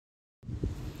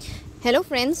Hello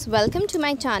friends, welcome to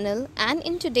my channel, and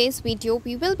in today's video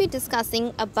we will be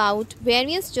discussing about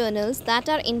various journals that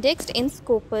are indexed in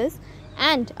Scopus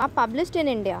and are published in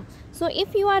India. So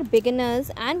if you are beginners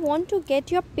and want to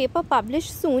get your paper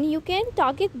published soon, you can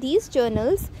target these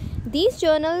journals. These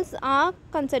journals are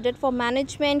considered for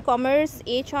management, commerce,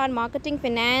 HR, marketing,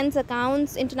 finance,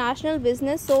 accounts, international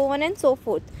business, so on and so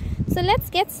forth. So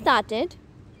let's get started.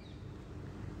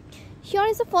 Here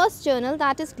is the first journal,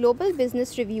 that is Global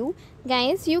Business Review.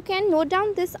 Guys, you can note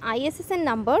down this ISSN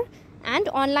number and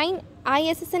online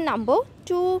ISSN number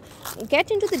to get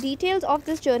into the details of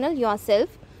this journal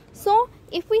yourself. So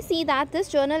if we see that this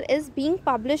journal is being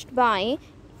published by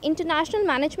International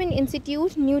Management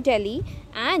Institute, New Delhi,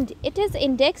 and it is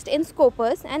indexed in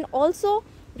Scopus and also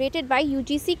rated by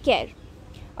UGC CARE.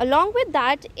 Along with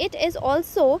that, it is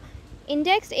also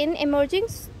indexed in Emerging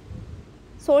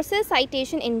Sources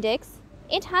Citation Index.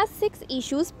 It has 6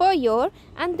 issues per year,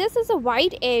 and this is a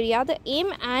wide area, the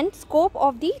aim and scope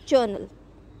of the journal.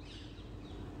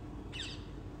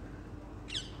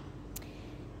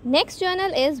 Next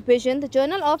journal is Vision, the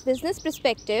Journal of Business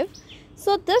Perspective.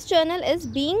 So this journal is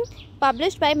being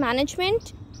published by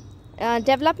Management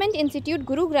Development Institute,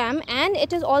 Gurugram, and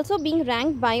it is also being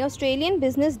ranked by Australian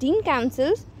Business Dean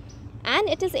Councils, and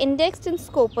it is indexed in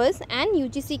Scopus and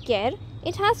UGC CARE.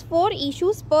 It has 4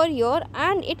 issues per year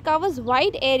and it covers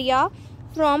wide area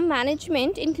from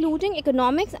management including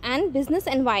economics and business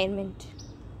environment.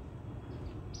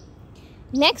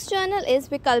 Next journal is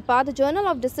Vikalpa, the Journal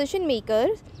of Decision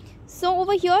Makers. So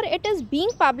over here it is being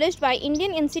published by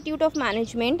Indian Institute of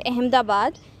Management,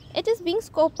 Ahmedabad. It is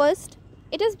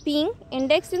being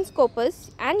indexed in Scopus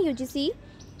and UGC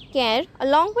CARE.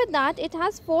 Along with that, it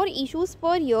has 4 issues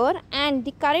per year and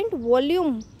the current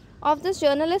volume of this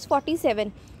journal is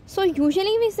 47. So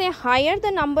usually we say higher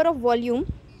the number of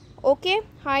volume,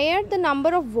 higher the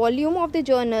number of volume of the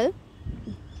journal,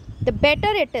 the better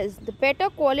it is, the better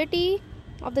quality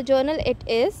of the journal it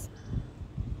is.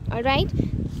 Alright,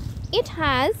 it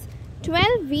has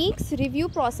 12 weeks review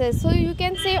process, so you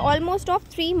can say almost of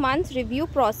 3 months review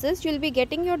process. You will be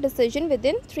getting your decision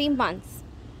within 3 months.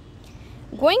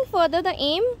 Going further, the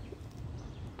aim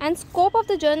and scope of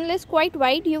the journal is quite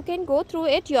wide. You can go through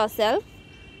it yourself.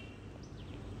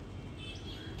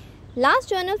 Last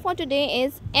journal for today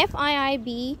is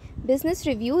FIB Business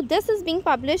Review. This is being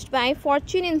published by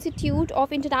Fortune Institute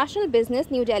of International Business,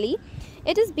 New Delhi.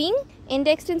 It is being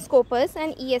indexed in Scopus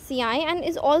and ESCI and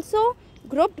is also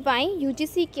grouped by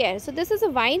UGC CARE. So this is a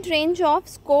wide range of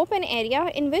scope and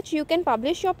area in which you can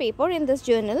publish your paper in this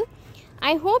journal.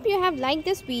 I hope you have liked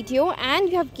this video and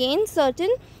you have gained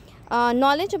certain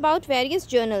knowledge about various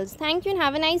journals. Thank you and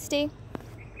have a nice day.